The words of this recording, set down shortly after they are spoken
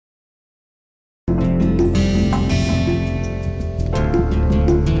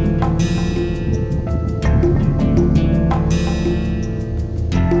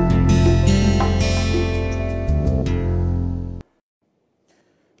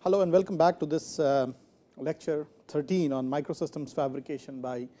Hello and welcome back to this lecture 13 on microsystems fabrication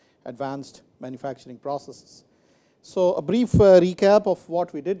by advanced manufacturing processes. So, a brief recap of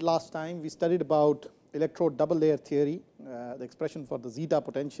what we did last time. We studied about electrode double layer theory, the expression for the zeta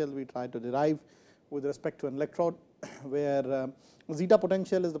potential we tried to derive with respect to an electrode, where zeta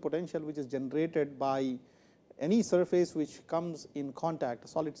potential is the potential which is generated by any surface which comes in contact, a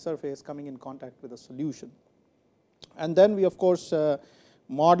solid surface coming in contact with a solution. And then we of course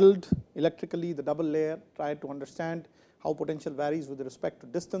modeled electrically the double layer, tried to understand how potential varies with respect to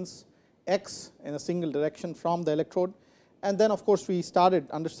distance x in a single direction from the electrode. And then of course we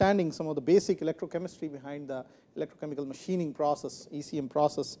started understanding some of the basic electrochemistry behind the electrochemical machining process, ECM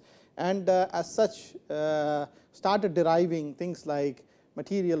process, and as such started deriving things like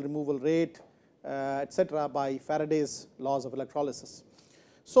material removal rate, etc. by Faraday's laws of electrolysis.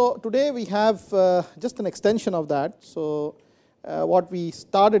 So, today we have just an extension of that. So, what we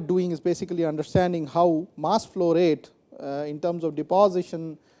started doing is basically understanding how mass flow rate in terms of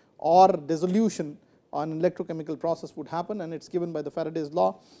deposition or dissolution on an electrochemical process would happen, and it is given by the Faraday's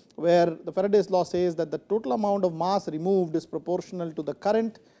law, where the Faraday's law says that the total amount of mass removed is proportional to the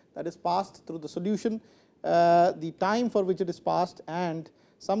current that is passed through the solution, the time for which it is passed, and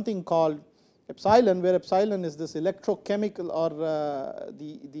something called epsilon, where epsilon is this electrochemical or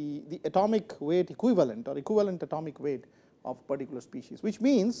the atomic weight equivalent or equivalent atomic weight of a particular species, which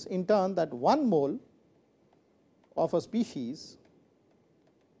means in turn that 1 mole of a species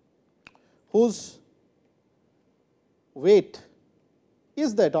whose weight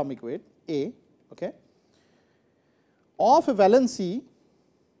is the atomic weight A, okay, of a valency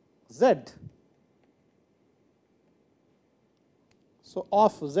Z. So,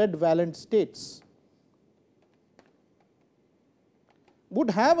 of Z valent states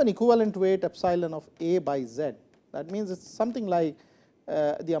would have an equivalent weight epsilon of A by Z. That means, it is something like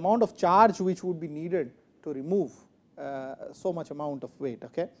the amount of charge which would be needed to remove so much amount of weight.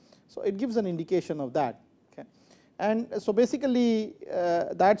 Okay. So, it gives an indication of that. Okay. And so, basically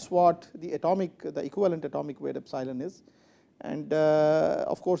that is what the equivalent atomic weight epsilon is, and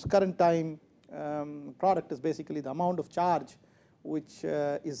of course, current time product is basically the amount of charge which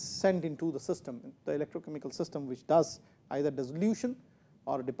is sent into the system, the electrochemical system, which does either dissolution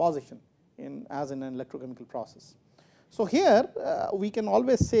or deposition as in an electrochemical process. So, here we can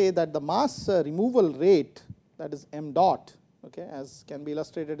always say that the mass removal rate, that is m dot, okay, as can be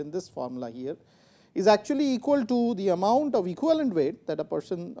illustrated in this formula here, is actually equal to the amount of equivalent weight that a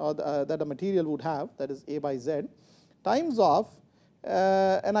person or that a material would have, that is A by Z, times of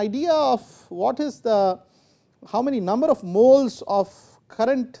an idea of what is the how many number of moles of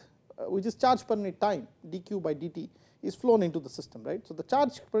current which is charge per unit time dq by dt is flown into the system, right. So, the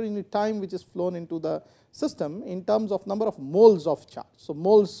charge per unit time which is flown into the system in terms of number of moles of charge. So,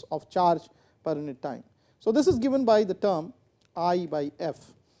 moles of charge per unit time. So, this is given by the term I by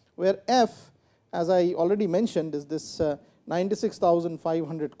F, where F, as I already mentioned, is this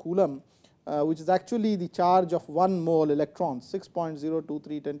 96,500 coulomb, which is actually the charge of 1 mole electron,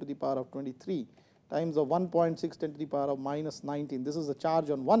 6.023 10 to the power of 23 times of 1.6 10 to the power of minus 19. This is the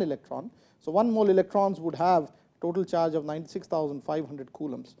charge on 1 electron. So, 1 mole electrons would have total charge of 96,500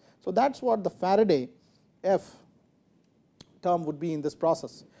 coulombs. So, that is what the Faraday F term would be in this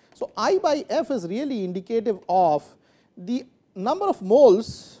process. So, I by F is really indicative of the number of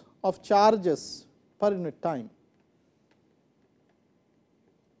moles of charges per unit time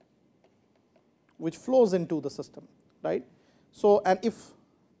which flows into the system, right. So, and if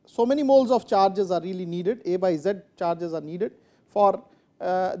so many moles of charges are really needed, A by Z charges are needed for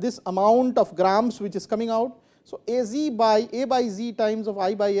this amount of grams which is coming out. So, A by Z times of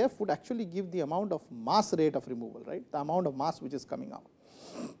I by F would actually give the amount of mass rate of removal, right, the amount of mass which is coming out.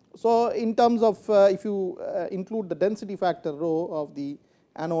 So, in terms of if you include the density factor rho of the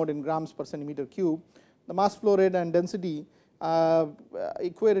anode in grams per centimeter cube, the mass flow rate and density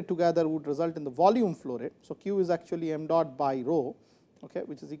equated together would result in the volume flow rate. So, Q is actually m dot by rho, okay,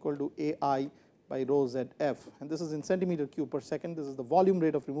 which is equal to AI by rho ZF, and this is in centimeter cube per second. This is the volume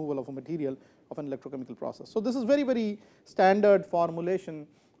rate of removal of a material of an electrochemical process. So, this is very standard formulation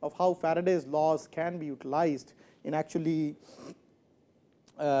of how Faraday's laws can be utilized in actually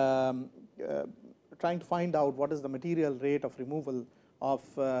trying to find out what is the material rate of removal of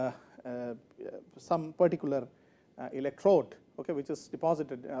some particular electrode, okay, which is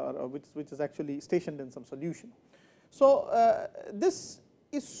deposited or which is actually stationed in some solution. So, this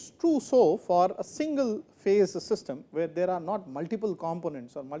is true so for a single phase system where there are not multiple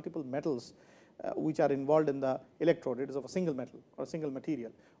components or multiple metals which are involved in the electrode. It is of a single metal or a single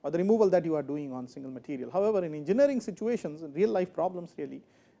material, or the removal that you are doing on single material. However, in engineering situations, in real life problems really,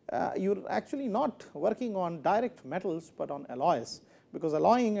 you are actually not working on direct metals, but on alloys, because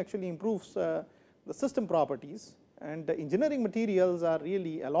alloying actually improves the system properties, and the engineering materials are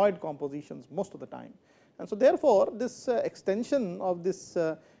really alloyed compositions most of the time. And so therefore, this extension of this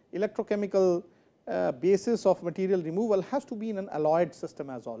electrochemical basis of material removal has to be in an alloyed system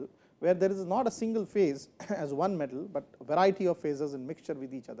as well, where there is not a single phase as one metal, but a variety of phases in mixture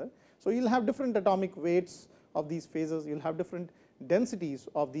with each other. So you will have different atomic weights of these phases, you will have different densities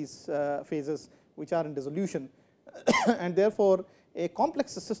of these phases which are in dissolution, and therefore a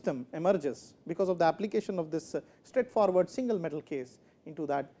complex system emerges because of the application of this straightforward single metal case into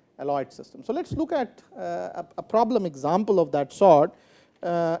that alloyed system. So let us look at a problem example of that sort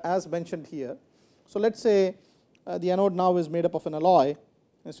as mentioned here. So let us say the anode now is made up of an alloy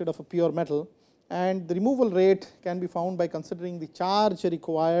instead of a pure metal, and the removal rate can be found by considering the charge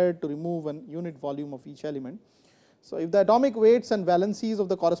required to remove an unit volume of each element. So if the atomic weights and valencies of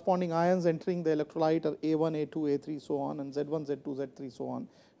the corresponding ions entering the electrolyte are A1, A2, A3, so on, and Z1, Z2, Z3, so on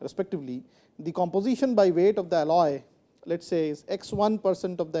respectively, the composition by weight of the alloy, let us say, is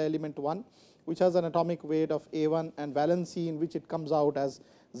x1% of the element 1, which has an atomic weight of A1 and valency in which it comes out as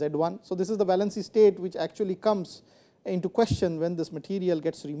Z1. So this is the valency state which actually comes into question when this material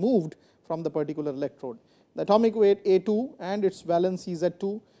gets removed from the particular electrode. The atomic weight A2 and its valency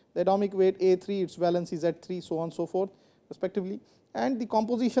Z2, the atomic weight A3, its valency Z3, so on and so forth respectively, and the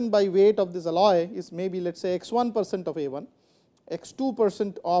composition by weight of this alloy is maybe let us say x1% of A1,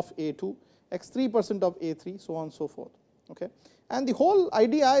 x2% of A2, x3% of A3, so on and so forth. Okay. And the whole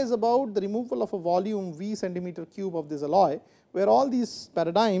idea is about the removal of a volume V centimeter cube of this alloy, where all these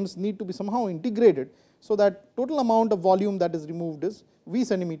paradigms need to be somehow integrated, so that total amount of volume that is removed is V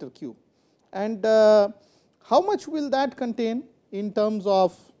centimeter cube. And how much will that contain in terms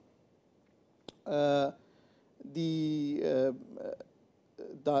of the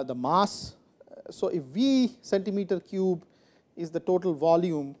mass? So if V centimeter cube is the total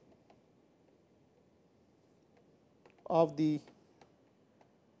volume of the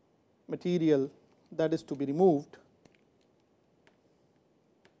material that is to be removed,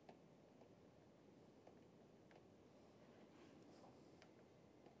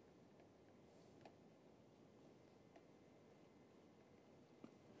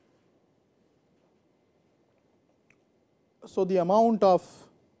 so the amount of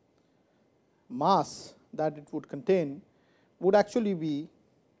mass that it would contain would actually be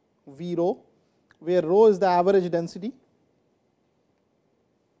V rho, where rho is the average density,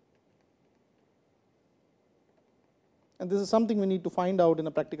 and this is something we need to find out in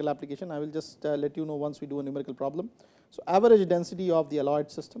a practical application. I will just let you know once we do a numerical problem. So average density of the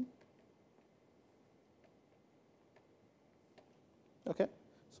alloyed system. Okay.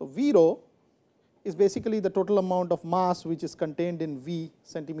 So V rho is basically the total amount of mass which is contained in V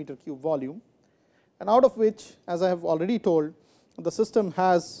centimeter cube volume, and out of which, as I have already told, the system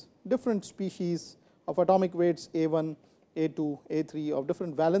has different species of atomic weights A1, A2, A3 of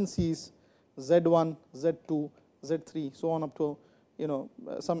different valencies Z1, Z2, Z3, so on up to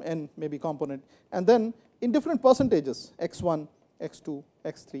some n maybe component, and then in different percentages x1, x2,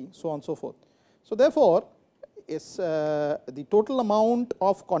 x3, so on and so forth. So therefore, is the total amount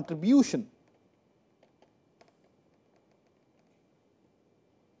of contribution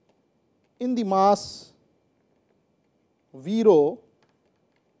in the mass V rho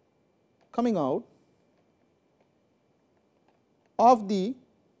coming out of the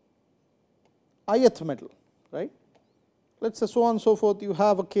ith metal, right. Let us say so on and so forth, you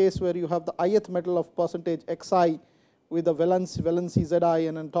have a case where you have the ith metal of percentage xi with a valency zi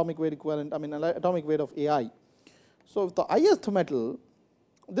and an atomic weight equivalent, atomic weight of ai. So if the ith metal,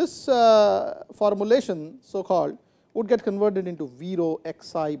 this formulation so called would get converted into V rho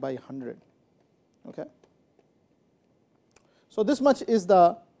xi by 100. Okay. So this much is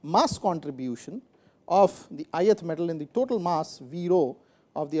the mass contribution of the ith metal in the total mass V rho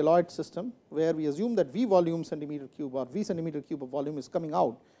of the alloyed system, where we assume that V volume centimeter cube or V centimeter cube of volume is coming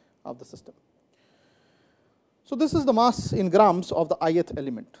out of the system. So this is the mass in grams of the ith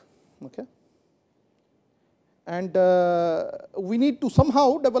element. Okay. And we need to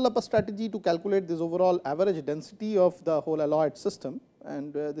somehow develop a strategy to calculate this overall average density of the whole alloyed system,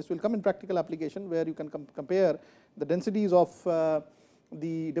 and this will come in practical application, where you can compare the densities of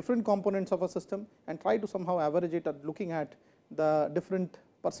the different components of a system and try to somehow average it at looking at the different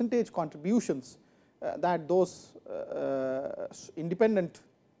percentage contributions that those independent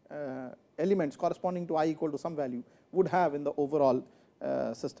elements corresponding to I equal to some value would have in the overall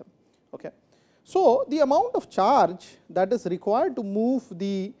system. Okay. So the amount of charge that is required to move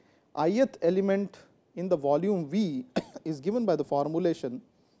the ith element in the volume V is given by the formulation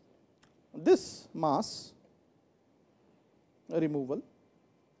this mass removal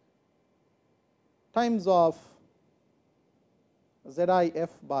times of ZIF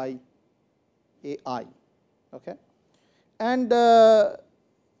by AI. Okay. And that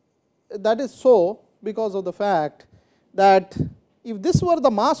is so because of the fact that if this were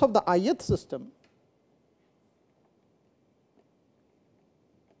the mass of the ith system,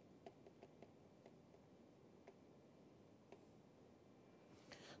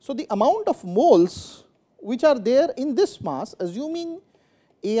 so the amount of moles which are there in this mass, assuming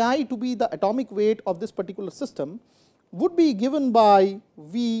AI to be the atomic weight of this particular system, would be given by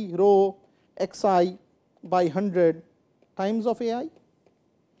V rho xi by 100 times of AI,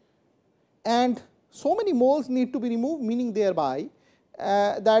 and so many moles need to be removed, meaning thereby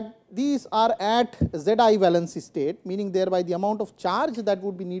that these are at Zi valency state, meaning thereby the amount of charge that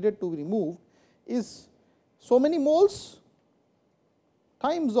would be needed to be removed is so many moles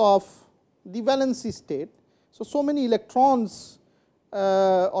times of the valency state. So, so many electrons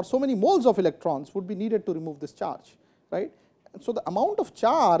or so many moles of electrons would be needed to remove this charge, right. And so, the amount of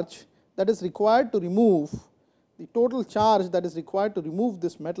charge that is required to remove, the total charge that is required to remove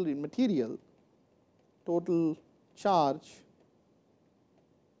this material, total charge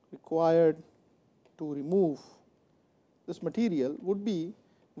required to remove this material would be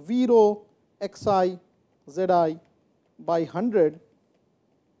V rho xi Zi by 100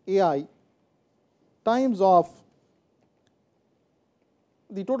 AI times of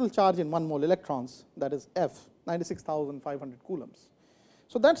the total charge in 1 mole electrons, that is F, 96,500 coulombs.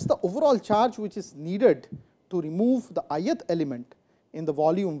 So, that is the overall charge which is needed to remove the ith element in the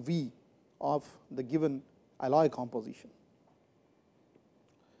volume V of the given alloy composition.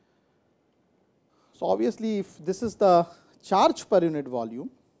 So, obviously, if this is the charge per unit volume,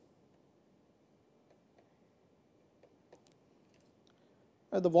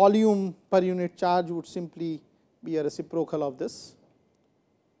 the volume per unit charge would simply be a reciprocal of this,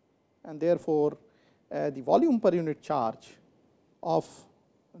 and therefore, the volume per unit charge of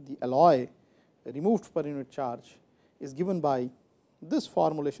the alloy removed per unit charge is given by this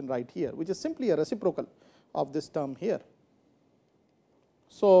formulation right here, which is simply a reciprocal of this term here.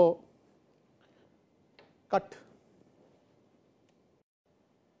 So, cut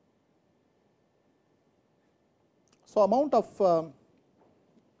so amount of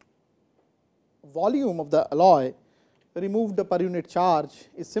volume of the alloy removed per unit charge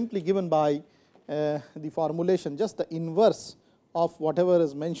is simply given by the formulation, just the inverse of whatever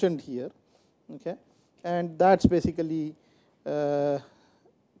is mentioned here, okay. And that is basically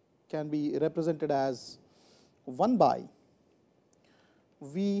can be represented as 1 by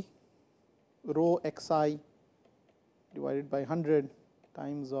V rho xi divided by 100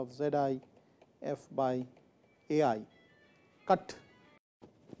 times of Zi F by AI cut.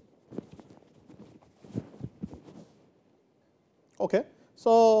 Okay.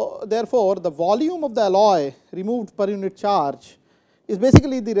 So, therefore, the volume of the alloy removed per unit charge is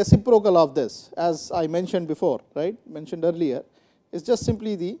basically the reciprocal of this, as I mentioned before, right, mentioned earlier, is just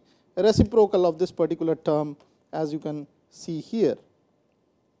simply the reciprocal of this particular term, as you can see here.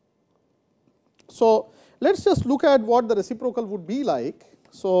 So, let us just look at what the reciprocal would be like.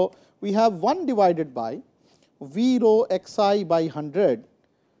 So, we have 1 divided by V rho xi by 100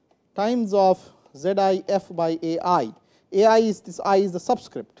 times of Zi F by AI. AI is this, I is the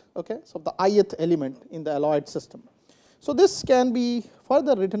subscript, okay. So, the ith element in the alloyed system. So, this can be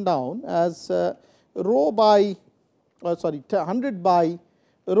further written down as rho by 100 by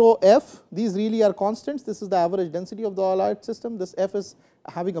rho F. These really are constants. This is the average density of the alloyed system. This F is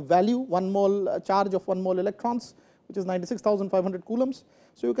having a value 1 mole charge of 1 mole electrons, which is 96,500 coulombs.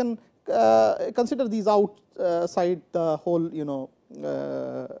 So, you can consider these outside the whole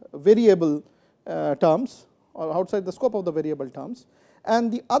variable terms, or outside the scope of the variable terms,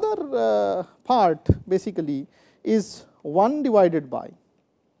 and the other part basically is 1 divided by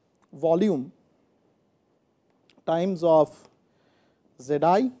volume times of Zi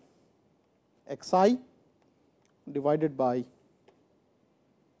xi divided by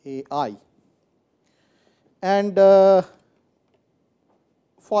AI, and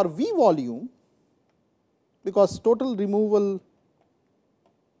for V volume, because total removal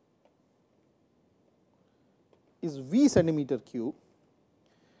is V centimeter cube,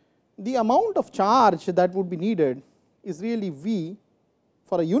 the amount of charge that would be needed is really V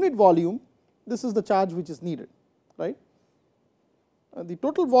for a unit volume. This is the charge which is needed, right. The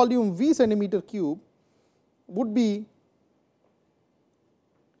total volume V centimeter cube would be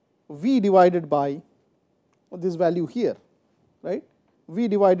V divided by this value here, right, V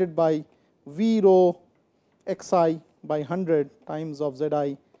divided by V rho xi by 100 times of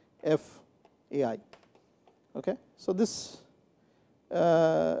Zi F AI. Okay. So, this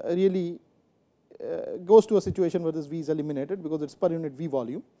really goes to a situation where this V is eliminated because it is per unit V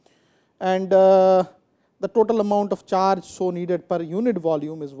volume, and the total amount of charge so needed per unit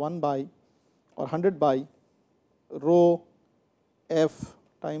volume is 1 by or 100 by rho f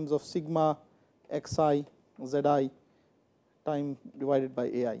times of sigma xi zi time divided by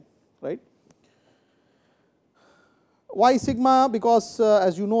AI, right. Why sigma? Because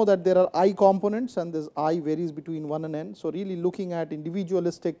as you know that there are I components and this I varies between 1 and n. So, really looking at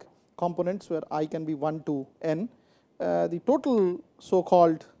individualistic components where I can be 1 to n, the total so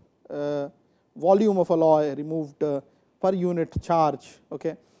called volume of alloy removed per unit charge,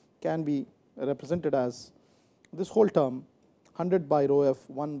 okay, can be represented as this whole term 100 by rho f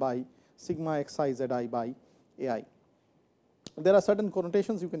 1 by sigma xi zi by AI. There are certain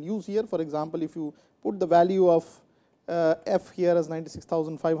connotations you can use here. For example, if you put the value of f here as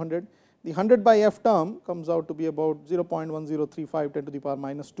 96,500, the 100 by f term comes out to be about 0.1035 10 to the power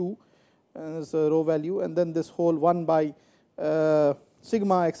minus 2 as a rho value, and then this whole 1 by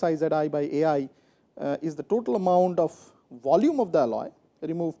sigma xi zi by AI is the total amount of volume of the alloy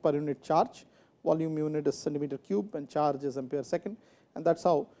removed per unit charge. Volume unit is centimeter cube and charge is ampere second, and that's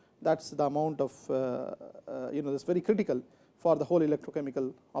how that's the amount of this very critical for the whole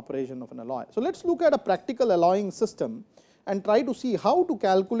electrochemical operation of an alloy. So, let us look at a practical alloying system and try to see how to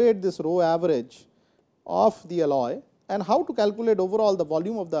calculate this rho average of the alloy and how to calculate overall the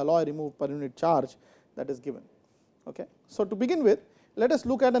volume of the alloy removed per unit charge that is given. Okay. So, to begin with, let us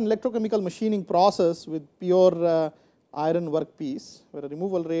look at an electrochemical machining process with pure iron workpiece where a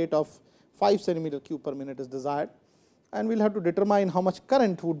removal rate of 5 centimeter cube per minute is desired, and we will have to determine how much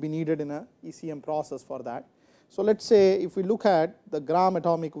current would be needed in a ECM process for that. So, let us say if we look at the gram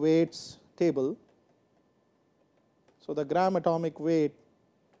atomic weights table. So, the gram atomic weight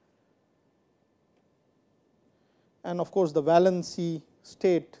and of course, the valency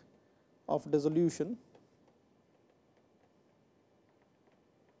state of dissolution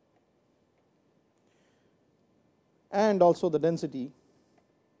and also the density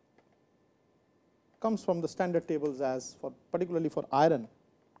comes from the standard tables as for particularly for iron,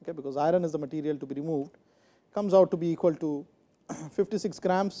 okay, because iron is the material to be removed, comes out to be equal to 56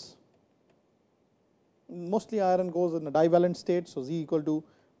 grams. Mostly iron goes in a divalent state, so Z equal to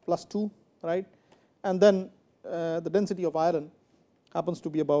plus 2, right, and then the density of iron happens to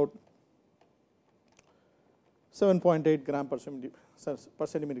be about 7.8 gram per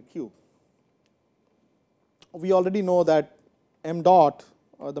centimeter cube. We already know that m dot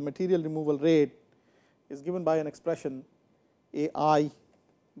or the material removal rate is given by an expression AI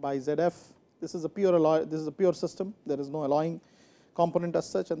by ZF. This is a pure alloy, this is a pure system, there is no alloying component as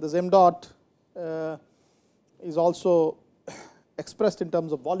such, and this m dot is also expressed in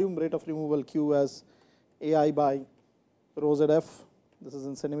terms of volume rate of removal Q as AI by rho ZF. This is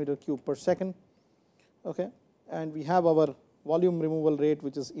in centimeter cube per second, okay, and we have our volume removal rate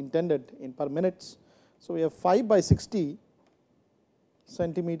which is intended in per minutes. So, we have 5 by 60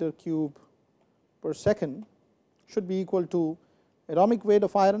 centimeter cube per second should be equal to atomic weight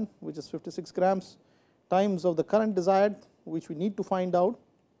of iron, which is 56 grams, times of the current desired, which we need to find out,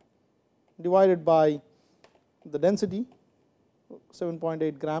 divided by the density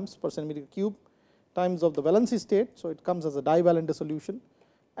 7.8 grams per centimeter cube, times of the valency state. So, it comes as a divalent dissolution,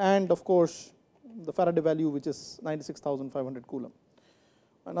 and of course, the Faraday value, which is 96,500 coulomb.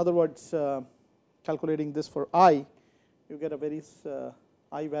 In other words, calculating this for I, you get a very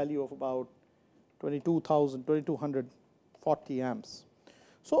I value of about 2240 amps.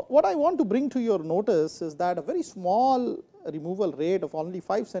 So, what I want to bring to your notice is that a very small removal rate of only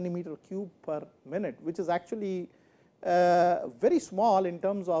 5 centimeter cube per minute, which is actually very small in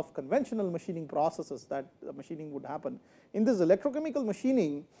terms of conventional machining processes that the machining would happen. In this electrochemical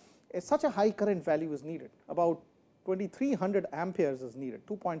machining, such a high current value is needed, about 2300 amperes is needed,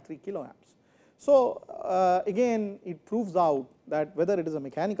 2.3 kiloamps. So, again it proves out that whether it is a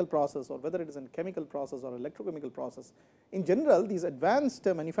mechanical process or whether it is a chemical process or electrochemical process, in general these advanced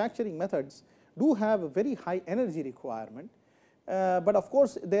manufacturing methods do have a very high energy requirement, but of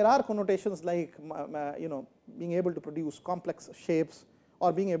course, there are connotations like being able to produce complex shapes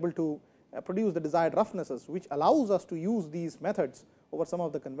or being able to produce the desired roughnesses, which allows us to use these methods over some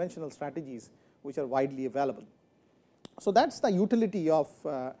of the conventional strategies which are widely available. So, that is the utility of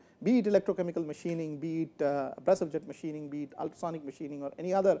be it electrochemical machining, be it abrasive jet machining, be it ultrasonic machining or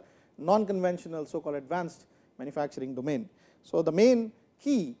any other non-conventional so called advanced manufacturing domain. So, the main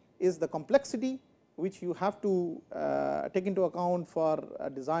key is the complexity which you have to take into account for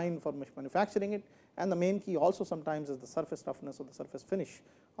design for manufacturing it, and the main key also sometimes is the surface roughness or the surface finish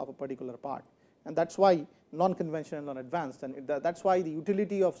of a particular part. and that is why non-conventional and advanced, and that is why the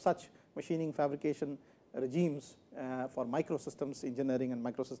utility of such machining fabrication regimes for microsystems engineering and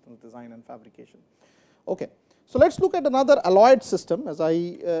microsystems design and fabrication. Okay. So, let us look at another alloyed system, as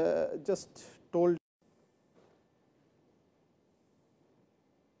I just told.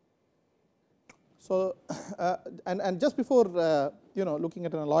 So, and just before looking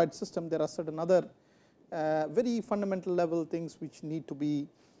at an alloyed system, there are certain other very fundamental level things which need to be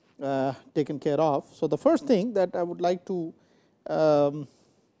taken care of. So, the first thing that I would like to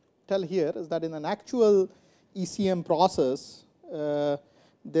tell here is that in an actual ECM process,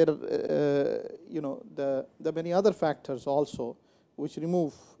 there are many other factors also which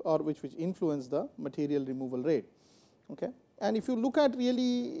remove or which influence the material removal rate. Okay. And if you look at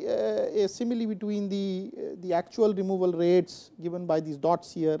really a simile between the actual removal rates given by these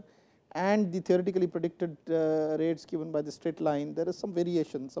dots here and the theoretically predicted rates given by the straight line, there is some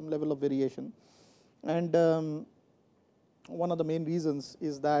variation, some level of variation. And one of the main reasons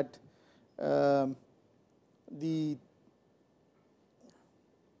is that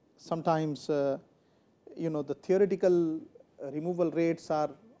sometimes the theoretical removal rates are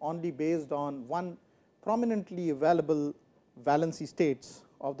only based on one prominently available valency states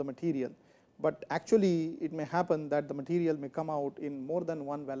of the material, but actually it may happen that the material may come out in more than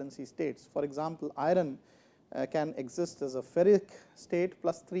one valency states. For example, iron can exist as a ferric state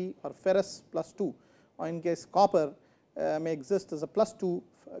 +3 or ferrous +2, or in case copper may exist as a +2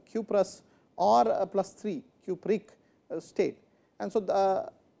 cuprous or a +3 cupric state. And so,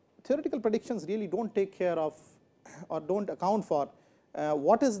 the theoretical predictions really do not take care of or do not account for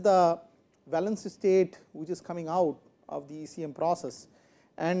what is the valency state which is coming out of the ECM process,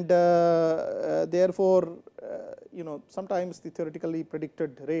 and therefore, sometimes the theoretically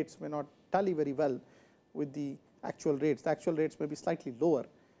predicted rates may not tally very well with the actual rates. The actual rates may be slightly lower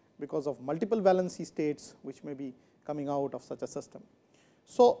because of multiple valency states which may be coming out of such a system.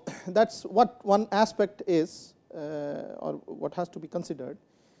 So, that is what one aspect is or what has to be considered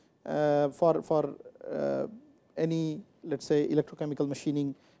for any, let us say, electrochemical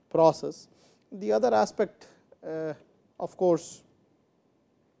machining process. The other aspect of course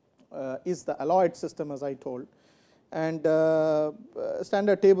is the alloyed system, as I told, and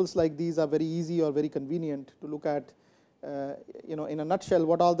standard tables like these are very easy or very convenient to look at in a nutshell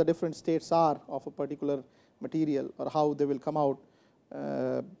what all the different states are of a particular material or how they will come out,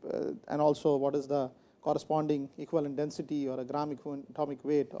 and also what is the corresponding equivalent density or a gram equivalent atomic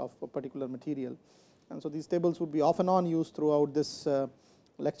weight of a particular material. And so, these tables would be off and on used throughout this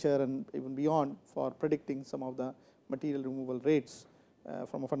lecture and even beyond for predicting some of the material removal rates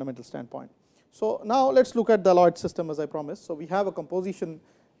from a fundamental standpoint. So, now let us look at the alloyed system as I promised. So, we have a composition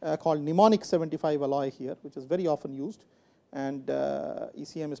called mnemonic 75 alloy here, which is very often used, and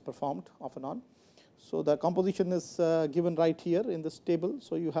ECM is performed off and on. So, the composition is given right here in this table.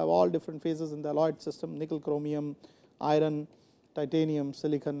 So, you have all different phases in the alloyed system: nickel, chromium, iron, titanium,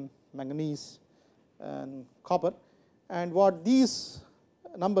 silicon, manganese and copper. And what these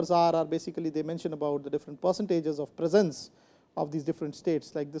numbers are basically they mention about the different percentages of presence of these different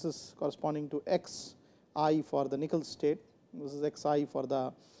states. Like this is corresponding to Xi for the nickel state, this is Xi for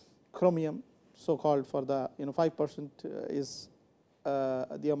the chromium, so called for the 5% is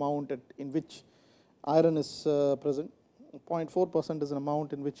the amount in which iron is present, 0.4% is an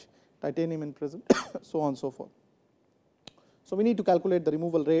amount in which titanium is present, so on and so forth. So, we need to calculate the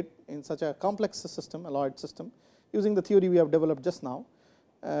removal rate in such a complex system, alloyed system, using the theory we have developed just now,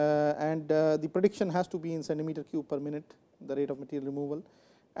 and the prediction has to be in centimeter cube per minute, the rate of material removal,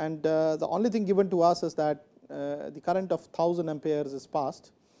 and the only thing given to us is that the current of 1000 amperes is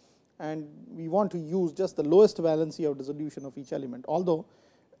passed, and we want to use just the lowest valency of dissolution of each element, although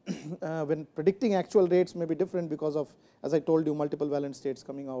when predicting actual rates may be different because of, as I told you, multiple valent states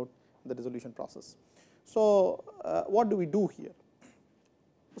coming out in the dissolution process. So, what do we do here?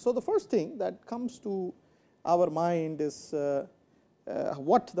 So, the first thing that comes to our mind is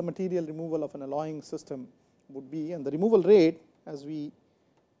what the material removal of an alloying system would be, and the removal rate, as we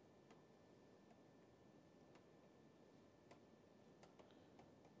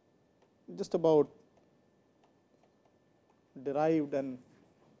just about derived and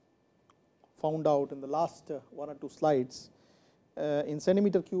found out in the last 1 or 2 slides, in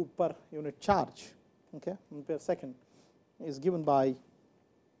centimeter cube per unit charge, okay, per second, is given by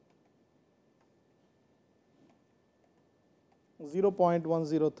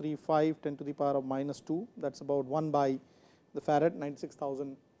 0.1035 10 to the power of -2, that is about 1 by the farad,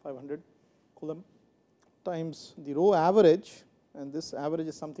 96,500 coulomb, times the rho average, and this average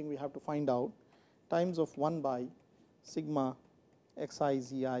is something we have to find out, times of 1 by sigma xi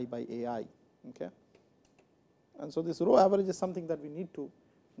zi by ai. Okay. And so, this row average is something that we need to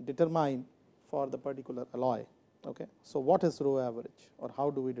determine for the particular alloy. Okay. So, what is row average or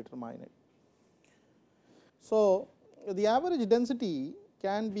how do we determine it? So, the average density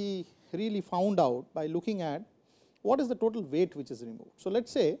can be really found out by looking at what is the total weight which is removed. So, let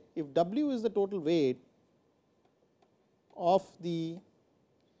us say if W is the total weight of the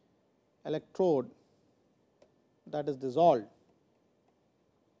electrode that is dissolved,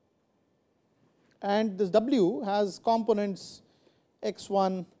 and this W has components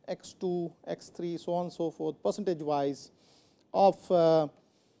x1, x2, x3, so on and so forth, percentage wise of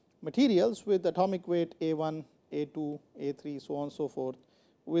materials with atomic weight A1, A2, A3, so on and so forth,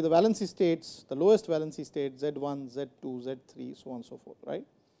 with the valency states, the lowest valency state Z1, Z2, Z3, so on and so forth, right.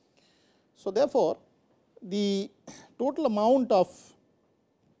 So, therefore, the total amount of,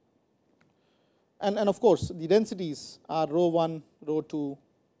 and of course, the densities are rho 1, rho 2,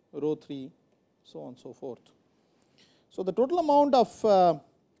 rho 3, so on and so forth. So, the total amount of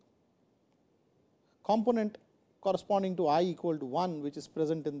component corresponding to I equal to 1, which is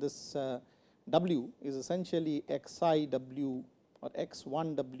present in this W, is essentially xi W or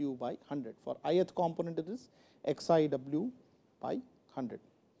x1 W by 100. For ith component, it is xi W by 100.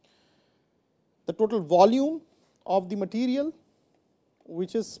 The total volume of the material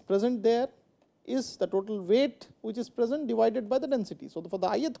which is present there is the total weight which is present divided by the density. So, for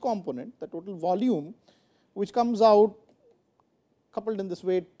the ith component, the total volume which comes out coupled in this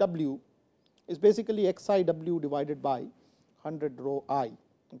weight W is basically xi W divided by 100 rho I.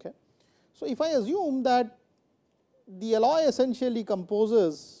 Okay. So, if I assume that the alloy essentially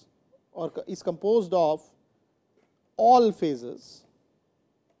composes or is composed of all phases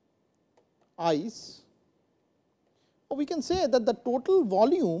I's, we can say that the total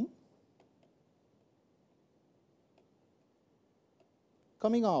volume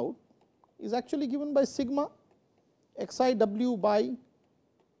coming out is actually given by sigma xi W by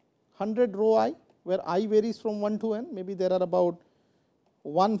 100 rho I, where I varies from 1 to n. Maybe there are about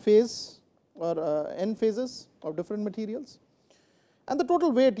 1 phase or n phases of different materials, and the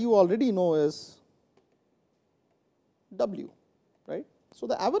total weight you already know is W, right. So,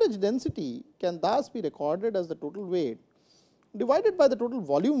 the average density can thus be recorded as the total weight divided by the total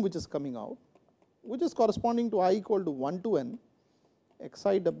volume which is coming out, which is corresponding to I equal to 1 to n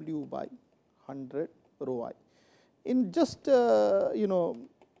xi W by 100 rho I. In just a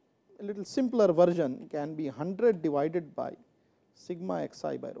little simpler version can be 100 divided by sigma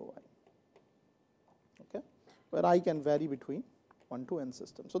xi by rho I, okay, where I can vary between 1 to n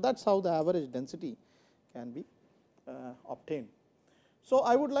system. So, that is how the average density can be obtained. So,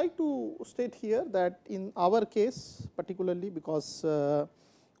 I would like to state here that in our case particularly, because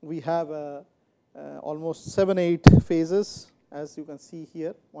we have almost 7-8 phases, as you can see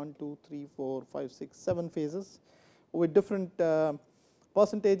here, 1, 2, 3, 4, 5, 6, 7 phases with different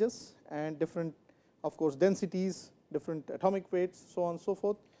percentages and different, of course, densities, different atomic weights, so on and so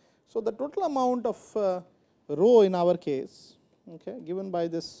forth. So, the total amount of rho in our case, okay, given by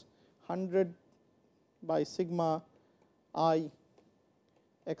this 100 by sigma I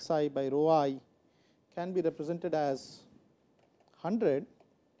xi by rho I, can be represented as 100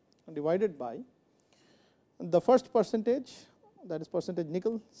 divided by the first percentage, that is percentage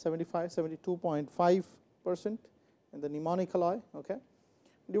nickel 72.5% in the mnemonic alloy, okay,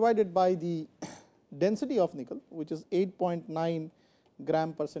 divided by the density of nickel, which is 8.9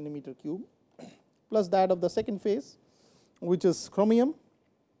 gram per centimeter cube, plus that of the second phase, which is chromium.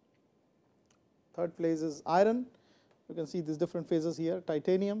 Third phase is iron. You can see these different phases here,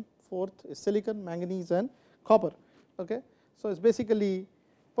 titanium. Fourth is silicon, manganese, and copper. Okay. So, it is basically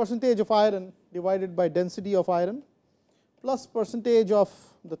percentage of iron divided by density of iron, plus percentage of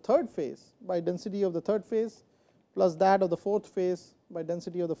the third phase by density of the third phase, plus that of the fourth phase by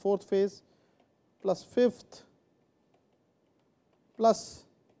density of the fourth phase, plus fifth, plus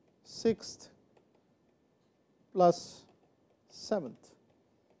sixth, plus seventh.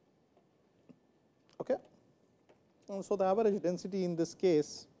 Okay. And so, the average density in this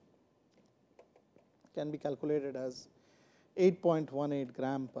case can be calculated as 8.18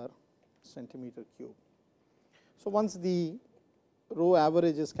 gram per centimeter cube. So, once the rho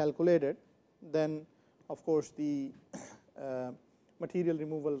average is calculated, then of course, the material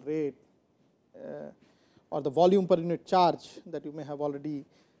removal rate or the volume per unit charge that you may have already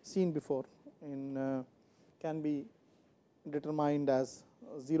seen before in can be determined as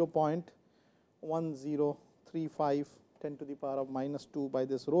 0.1035 10 to the power of minus 2 by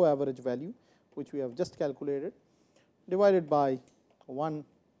this rho average value, which we have just calculated, divided by 1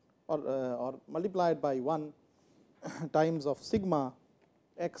 or multiplied by 1 times of sigma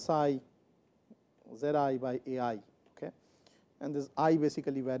xi Zi by Ai, okay, and this I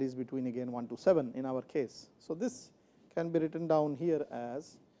basically varies between again 1 to 7 in our case. So, this can be written down here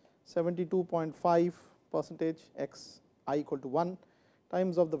as 72.5% x I equal to 1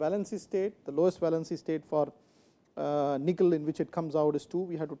 times of the valency state. The lowest valency state for nickel in which it comes out is 2.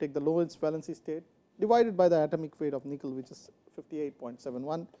 We have to take the lowest valency state divided by the atomic weight of nickel, which is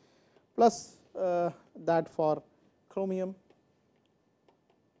 58.71, plus that for chromium,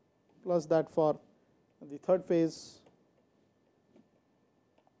 plus that for the third phase,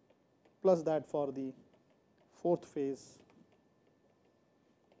 plus that for the fourth phase,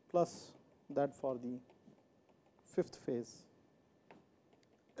 plus that for the fifth phase,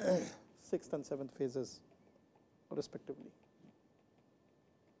 sixth and seventh phases respectively.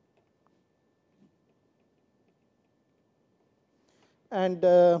 And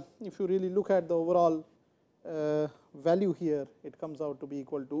if you really look at the overall value here, it comes out to be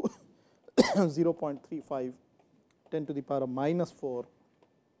equal to 0.35 10 to the power of minus 4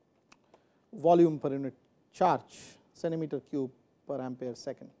 volume per unit charge centimeter cube per ampere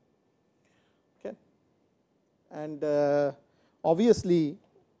second. Okay. And obviously,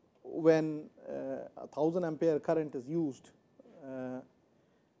 when 1000 ampere current is used,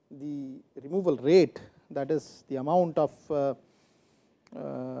 the removal rate, that is the amount of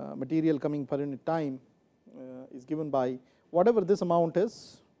material coming per unit time, is given by whatever this amount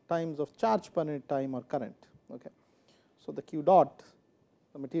is times of charge per unit time or current. Okay. So, the Q dot,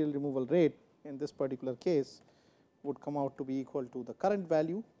 the material removal rate in this particular case, would come out to be equal to the current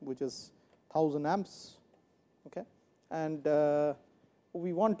value, which is 1000 amps. Okay. And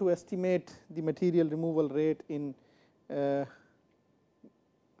we want to estimate the material removal rate in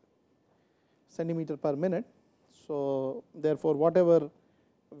centimeter per minute. So, therefore, whatever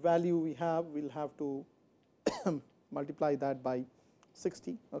value we have, we will have to multiply that by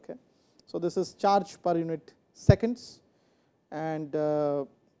 60. Okay. So, this is charge per unit seconds, and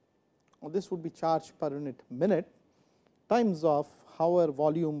this would be charge per unit minute times of however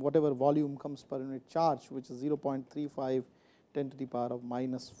volume, whatever volume comes per unit charge, which is 0.35 10 to the power of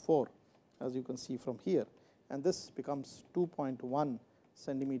minus 4, as you can see from here, and this becomes 2.1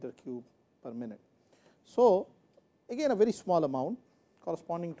 centimeter cube per minute. So, again a very small amount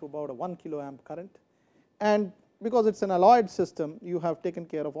corresponding to about a 1 kiloamp current, and because it is an alloyed system, you have taken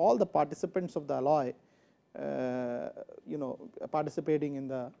care of all the participants of the alloy participating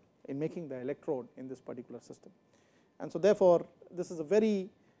in making the electrode in this particular system. And so, therefore, this is a very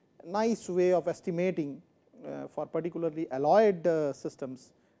nice way of estimating for particularly alloyed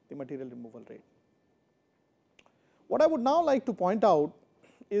systems the material removal rate. What I would now like to point out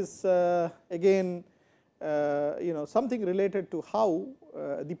is again something related to how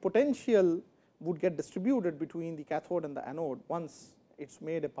the potential would get distributed between the cathode and the anode once it is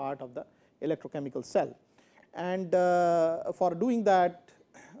made a part of the electrochemical cell. And for doing that,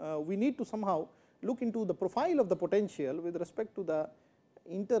 we need to somehow look into the profile of the potential with respect to the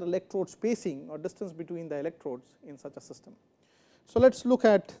inter-electrode spacing or distance between the electrodes in such a system. So, let us look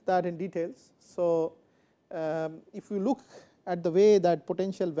at that in details. So, if you look at the way that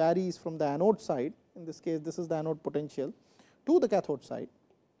potential varies from the anode side, in this case this is the anode potential, to the cathode side.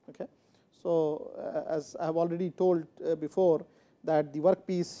 Okay. So, as I have already told before, that the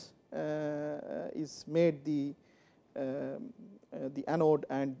workpiece is made the anode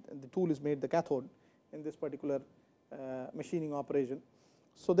and the tool is made the cathode in this particular machining operation.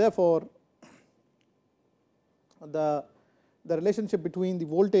 So, therefore, the relationship between the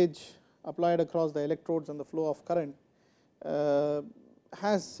voltage applied across the electrodes and the flow of current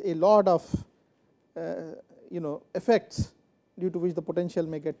has a lot of effects due to which the potential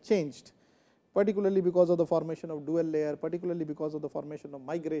may get changed, particularly because of the formation of dual layer, particularly because of the formation of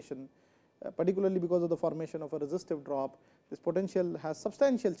migration, particularly because of the formation of a resistive drop. This potential has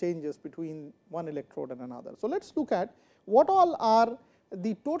substantial changes between one electrode and another. So, let us look at what all are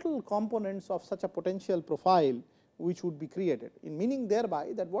the total components of such a potential profile which would be created, in meaning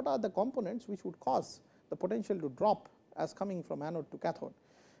thereby that what are the components which would cause the potential to drop as coming from anode to cathode.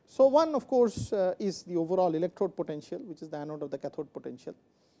 So, one of course is the overall electrode potential, which is the anode of the cathode potential.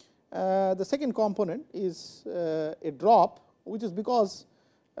 The second component is a drop, which is because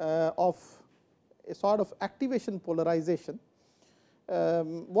of a sort of activation polarization.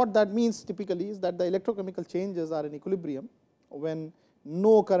 What that means typically is that the electrochemical changes are in equilibrium when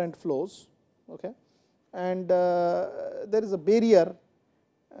no current flows, okay, and there is a barrier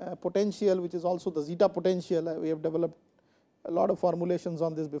potential, which is also the zeta potential. We have developed a lot of formulations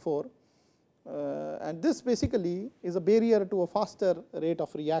on this before, and this basically is a barrier to a faster rate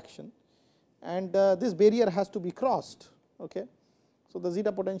of reaction, and this barrier has to be crossed. Okay. So, the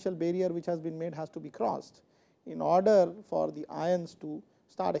zeta potential barrier which has been made has to be crossed in order for the ions to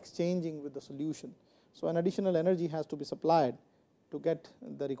start exchanging with the solution. So, an additional energy has to be supplied to get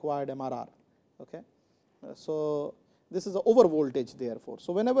the required MRR. Okay. So, this is a over voltage therefore.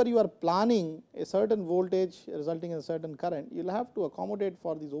 So, whenever you are planning a certain voltage resulting in a certain current, you will have to accommodate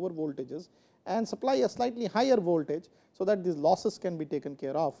for these over voltages and supply a slightly higher voltage, so that these losses can be taken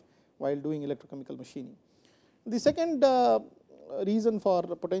care of while doing electrochemical machining. The second reason for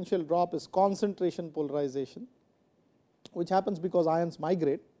potential drop is concentration polarization, which happens because ions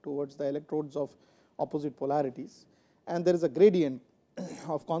migrate towards the electrodes of opposite polarities, and there is a gradient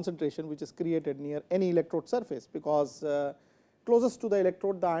of concentration which is created near any electrode surface, because closest to the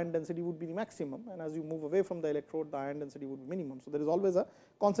electrode the ion density would be the maximum, and as you move away from the electrode the ion density would be minimum. So, there is always a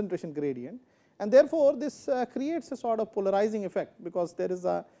concentration gradient, and therefore, this creates a sort of polarizing effect, because there is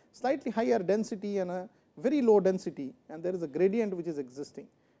a slightly higher density and a very low density, and there is a gradient which is existing.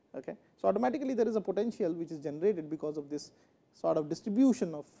 Okay. So, automatically there is a potential which is generated because of this sort of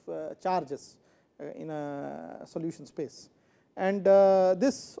distribution of charges in a solution space, and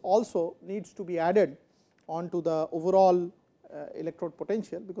this also needs to be added onto the overall electrode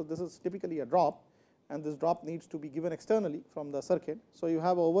potential, because this is typically a drop, and this drop needs to be given externally from the circuit. So, you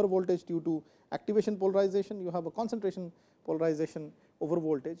have a over voltage due to activation polarization, you have a concentration polarization over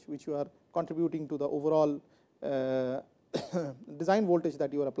voltage which you are contributing to the overall design voltage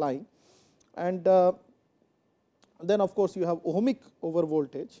that you are applying, and then of course, you have ohmic over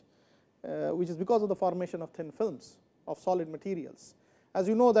voltage, which is because of the formation of thin films of solid materials. As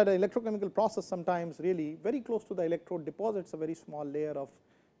you know that an electrochemical process sometimes really very close to the electrode deposits a very small layer of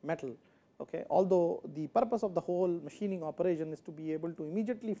metal. Okay. Although the purpose of the whole machining operation is to be able to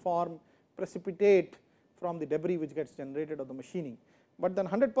immediately form precipitate from the debris which gets generated of the machining, but then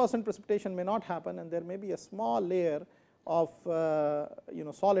 100% precipitation may not happen, and there may be a small layer of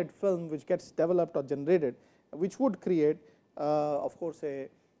solid film which gets developed or generated, which would create of course a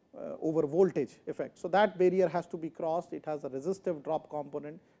over voltage effect. So, that barrier has to be crossed, it has a resistive drop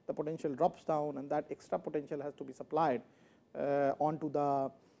component, the potential drops down, and that extra potential has to be supplied onto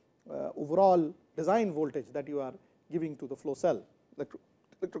the overall design voltage that you are giving to the flow cell,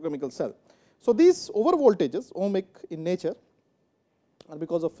 electrochemical cell. So, these over voltages ohmic in nature are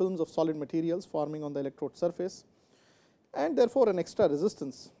because of films of solid materials forming on the electrode surface, and therefore, an extra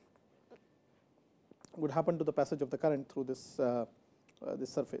resistance would happen to the passage of the current through this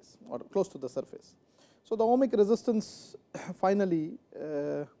surface or close to the surface. So, the ohmic resistance finally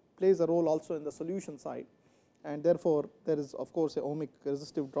plays a role also in the solution side, and therefore, there is of course, a ohmic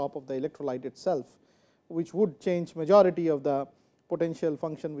resistive drop of the electrolyte itself, which would change majority of the potential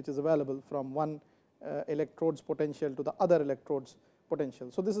function which is available from one electrode's potential to the other electrode's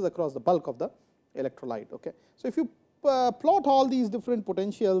potential. So, this is across the bulk of the electrolyte. Okay. So, if you plot all these different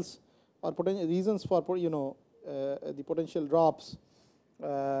potentials or reasons for the potential drops,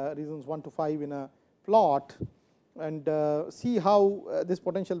 reasons 1 to 5 in a plot, and see how this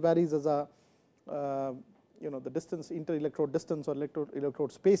potential varies as a the distance, inter electrode distance or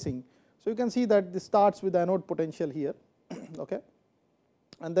electrode spacing. So, you can see that this starts with the anode potential here. Okay.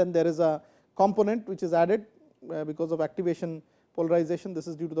 And then there is a component which is added because of activation polarization. This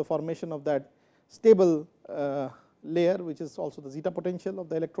is due to the formation of that stable layer, which is also the zeta potential of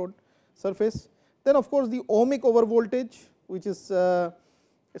the electrode surface. Then of course, the ohmic over voltage, which is a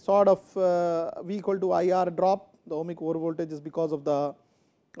sort of V equal to IR drop. The ohmic over voltage is because of the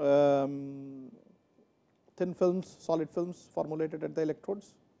thin films, solid films formulated at the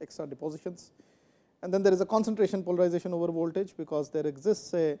electrodes, extra depositions. And then there is a concentration polarization over voltage, because there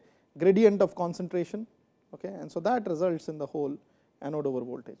exists a gradient of concentration. Okay. And so, that results in the whole anode over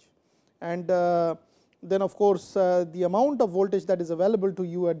voltage. And then of course, the amount of voltage that is available to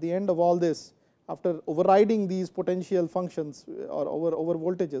you at the end of all this, after overriding these potential functions or over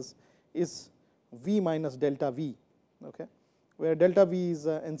voltages, is V minus delta V, okay, where delta V is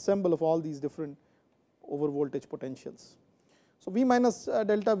an ensemble of all these different over voltage potentials. So, V minus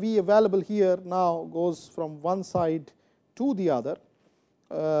delta V available here now goes from one side to the other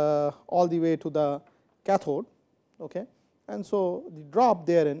all the way to the cathode. Okay. And so, the drop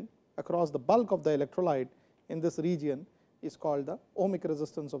therein across the bulk of the electrolyte in this region is called the ohmic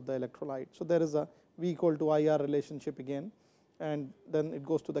resistance of the electrolyte. So, there is a V equal to IR relationship again, and then it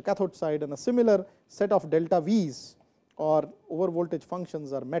goes to the cathode side, and a similar set of delta V's or over voltage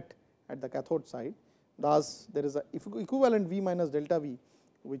functions are met at the cathode side. Thus, there is a equivalent V minus delta V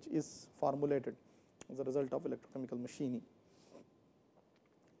which is formulated as a result of electrochemical machining.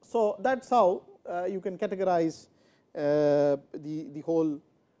 So, that is how you can categorize the whole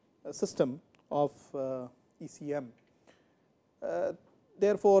system of ECM.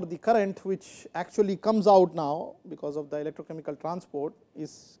 Therefore, the current which actually comes out now because of the electrochemical transport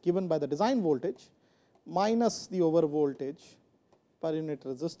is given by the design voltage minus the over voltage per unit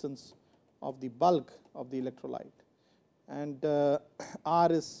resistance of the bulk of the electrolyte, and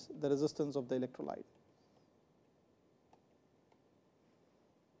R is the resistance of the electrolyte.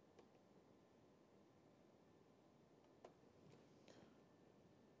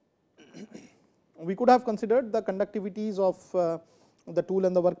 We could have considered the conductivities of the tool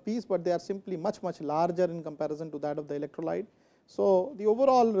and the workpiece, but they are simply much larger in comparison to that of the electrolyte. So, the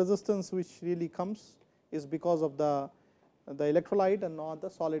overall resistance which really comes is because of the electrolyte and not the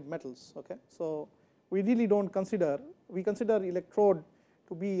solid metals. Okay. So, we really do not consider, we consider electrode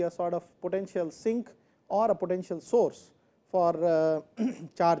to be a sort of potential sink or a potential source for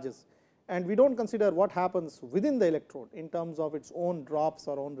charges, and we do not consider what happens within the electrode in terms of its own drops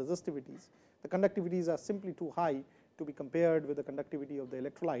or own resistivities. The conductivities are simply too high to be compared with the conductivity of the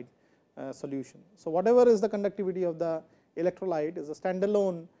electrolyte solution. So, whatever is the conductivity of the electrolyte is a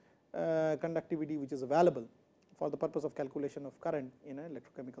standalone conductivity which is available for the purpose of calculation of current in an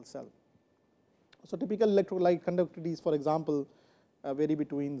electrochemical cell. So, typical electrolyte conductivities, for example, vary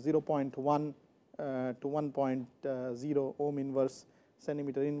between 0.1 to 1.0 ohm inverse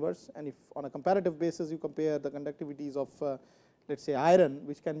centimeter inverse, and if on a comparative basis you compare the conductivities of let us say iron,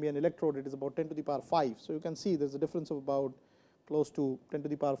 which can be an electrode, it is about 10 to the power 5. So, you can see there is a difference of about close to 10 to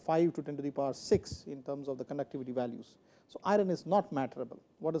the power 5 to 10 to the power 6 in terms of the conductivity values. So, iron is not matterable.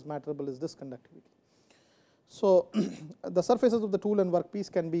 What is matterable is this conductivity. So, the surfaces of the tool and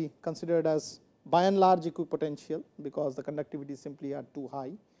workpiece can be considered as by and large equipotential, because the conductivity simply are too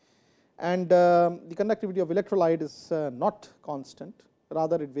high, and the conductivity of electrolyte is not constant,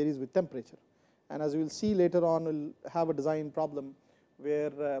 rather it varies with temperature. And as you will see later on, we will have a design problem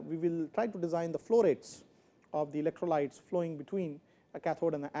where we will try to design the flow rates of the electrolytes flowing between a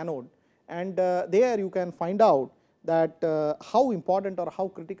cathode and an anode, and there you can find out that how important or how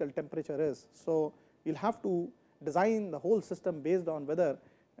critical temperature is. So, you will have to design the whole system based on whether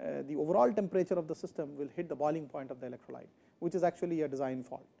the overall temperature of the system will hit the boiling point of the electrolyte, which is actually a design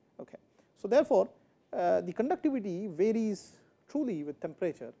fault. Okay. So, therefore, the conductivity varies truly with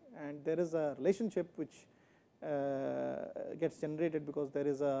temperature, and there is a relationship which gets generated because there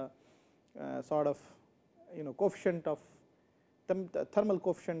is a sort of coefficient of thermal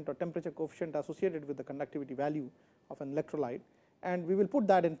coefficient or temperature coefficient associated with the conductivity value of an electrolyte, and we will put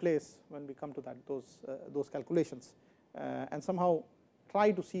that in place when we come to that those calculations, and somehow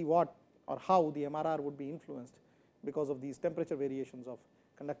try to see what or how the MRR would be influenced because of these temperature variations of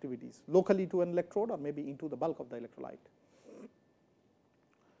conductivities locally to an electrode or maybe into the bulk of the electrolyte.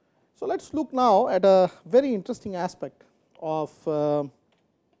 So, let us look now at a very interesting aspect of how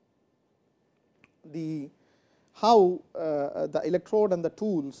the electrode and the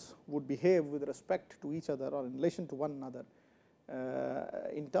tools would behave with respect to each other or in relation to one another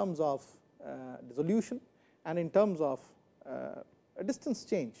in terms of dissolution and in terms of a distance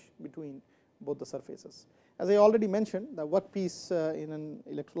change between both the surfaces. As I already mentioned, the workpiece in an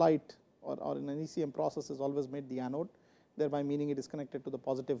electrolyte or in an ECM process is always made the anode, thereby meaning it is connected to the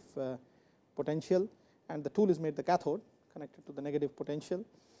positive potential, and the tool is made the cathode, connected to the negative potential.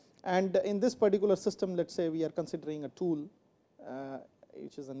 And in this particular system, let us say we are considering a tool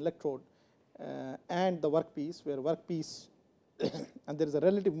which is an electrode and the workpiece, where workpiece and there is a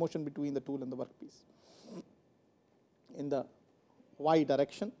relative motion between the tool and the workpiece in the y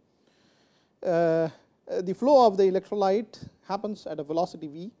direction. The flow of the electrolyte happens at a velocity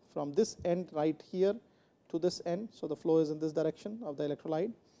v from this end right here to this end. So, the flow is in this direction of the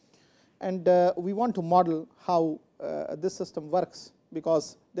electrolyte, and we want to model how this system works,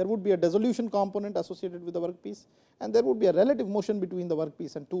 because there would be a dissolution component associated with the workpiece and there would be a relative motion between the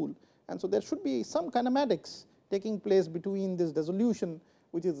workpiece and tool, and so there should be some kinematics taking place between this dissolution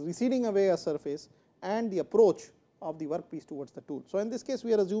which is receding away a surface and the approach of the workpiece towards the tool. So, in this case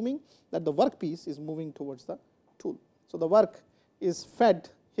we are assuming that the workpiece is moving towards the tool. So, the work is fed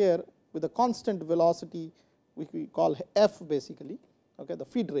here with a constant velocity which we call f basically, okay, the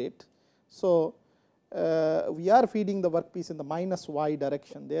feed rate. So, we are feeding the workpiece in the minus y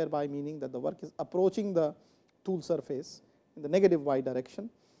direction, thereby meaning that the work is approaching the tool surface in the negative y direction,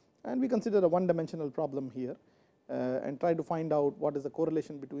 and we consider a one dimensional problem here and try to find out what is the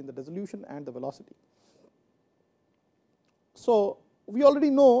correlation between the dissolution and the velocity. So, we already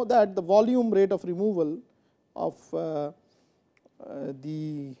know that the volume rate of removal of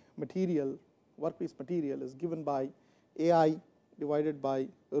the material, workpiece material, is given by AI divided by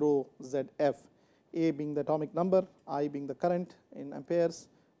rho ZF, A being the atomic number, I being the current in amperes,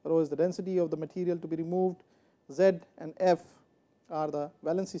 rho is the density of the material to be removed, Z and F are the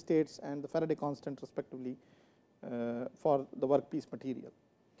valency states and the Faraday constant respectively for the workpiece material.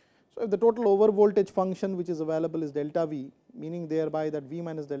 So, if the total over voltage function which is available is delta V, meaning thereby that V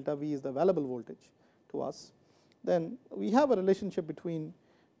minus delta V is the available voltage to us, then we have a relationship between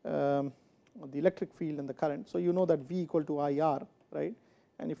the electric field and the current. So, you know that V equal to IR, right,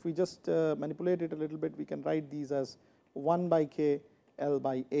 and if we just manipulate it a little bit, we can write these as 1 by K L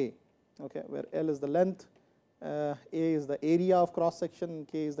by A, okay, where L is the length, A is the area of cross section, and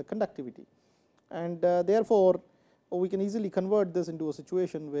K is the conductivity. And therefore, we can easily convert this into a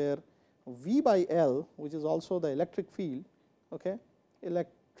situation where V by L, which is also the electric field, okay,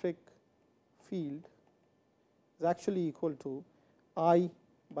 electric field is actually equal to I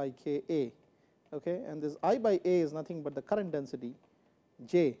by K A, okay, and this I by A is nothing but the current density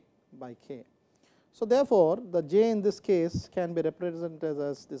J by K. So, therefore, the J in this case can be represented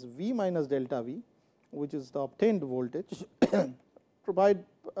as this V minus delta V, which is the obtained voltage provide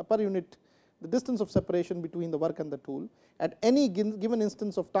per unit the distance of separation between the work and the tool at any given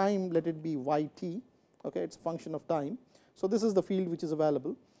instance of time, let it be yt, okay, it is a function of time. So, this is the field which is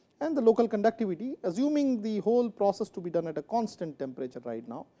available, and the local conductivity, assuming the whole process to be done at a constant temperature right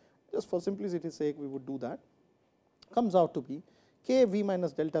now, just for simplicity's sake we would do that, comes out to be K V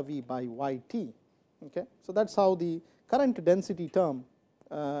minus delta V by yt. Okay. So, that is how the current density term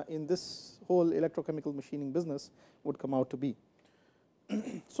in this whole electrochemical machining business would come out to be.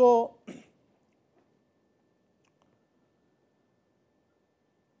 So,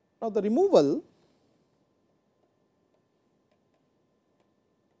 now the removal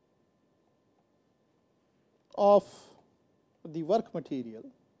of the work material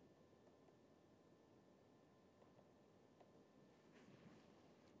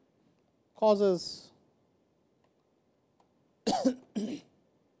causes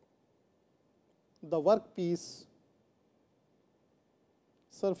the workpiece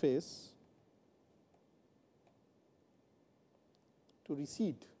surface to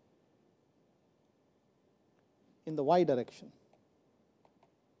recede in the y direction.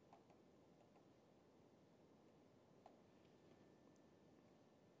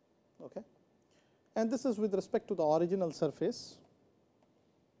 Okay. And this is with respect to the original surface.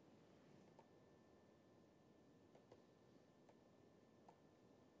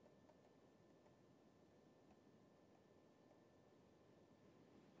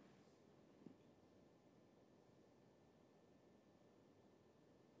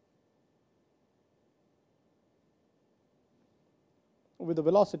 With the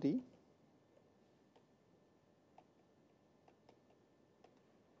velocity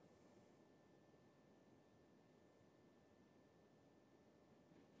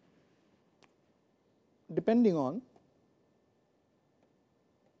depending on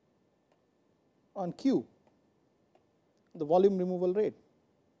Q, the volume removal rate.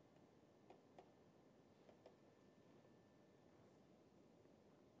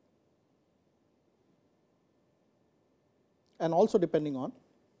 And also depending on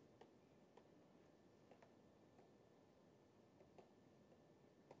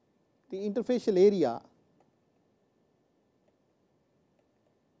the interfacial area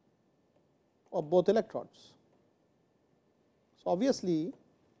of both electrodes. So, obviously,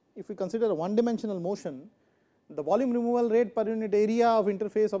 if we consider a one dimensional motion, the volume removal rate per unit area of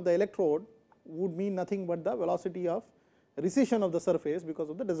interface of the electrode would mean nothing but the velocity of recession of the surface because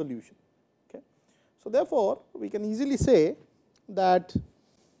of the dissolution. Okay. So, therefore, we can easily say that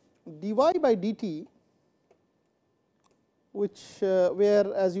dy by dt, which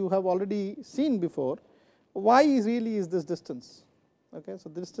where as you have already seen before, y is really is this distance. Okay. So,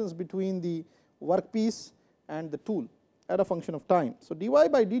 the distance between the workpiece and the tool at a function of time. So, dy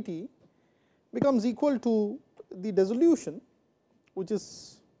by dt becomes equal to the dissolution, which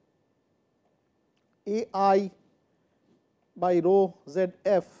is ai by rho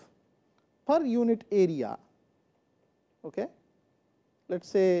zf per unit area. Okay. Let us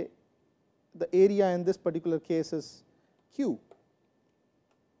say the area in this particular case is Q.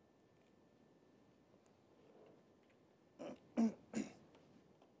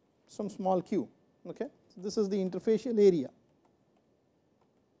 Some small q. Okay. So, this is the interfacial area.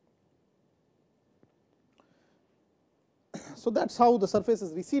 So, that is how the surface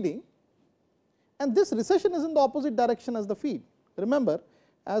is receding, and this recession is in the opposite direction as the feed. Remember,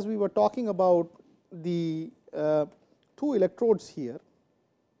 as we were talking about the two electrodes here,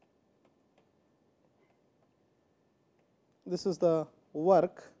 this is the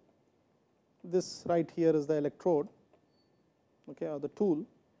work, this right here is the electrode, okay, or the tool.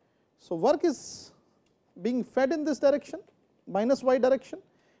 So, work is being fed in this direction, minus y direction,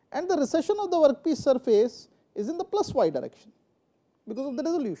 and the recession of the workpiece surface is in the plus y direction. because of the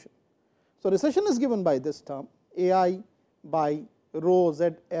resolution. So, recession is given by this term ai by rho z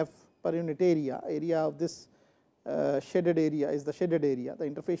f per unit area. Area of this shaded area is the shaded area, the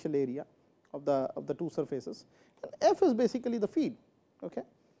interfacial area of the two surfaces, and f is basically the feed. Okay.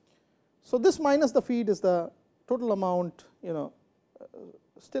 So, this minus the feed is the total amount,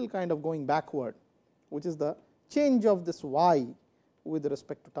 still kind of going backward, which is the change of this y with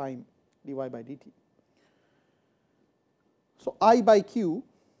respect to time dy by dt. So, I by q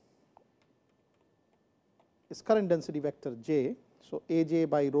is current density vector j. So, aj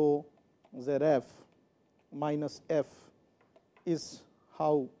by rho zf minus f is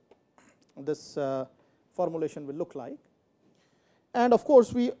how this formulation will look like. And of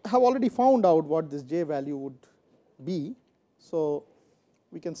course, we have already found out what this j value would be. So,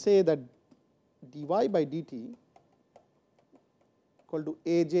 we can say that dy by dt equal to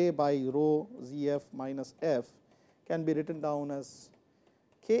aj by rho zf minus f can be written down as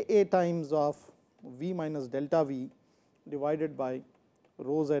k a times of v minus delta v divided by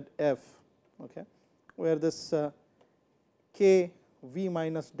rho z f, okay, where this k v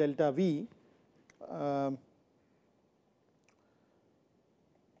minus delta v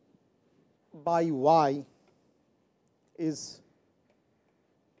by y is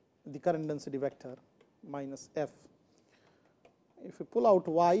the current density vector minus f. If you pull out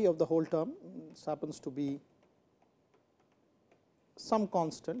y of the whole term, this happens to be some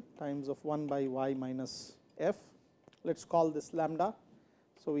constant times of 1 by y minus f. Let us call this lambda.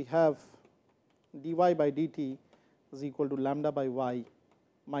 So, we have dy by dt is equal to lambda by y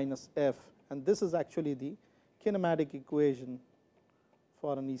minus f, and this is actually the kinematic equation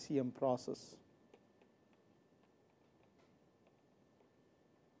for an ECM process.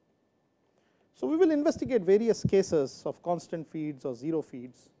 So, we will investigate various cases of constant feeds or zero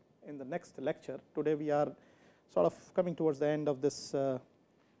feeds in the next lecture. Today, we are sort of coming towards the end of this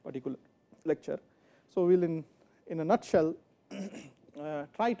particular lecture. So, we will in a nutshell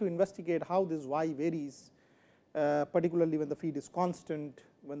try to investigate how this y varies, particularly when the feed is constant,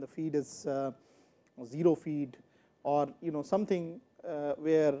 when the feed is zero feed, or something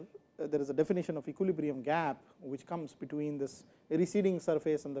where there is a definition of equilibrium gap which comes between this receding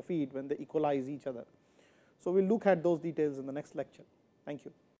surface and the feed when they equalize each other. So, we will look at those details in the next lecture. Thank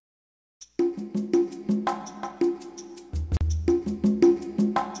you.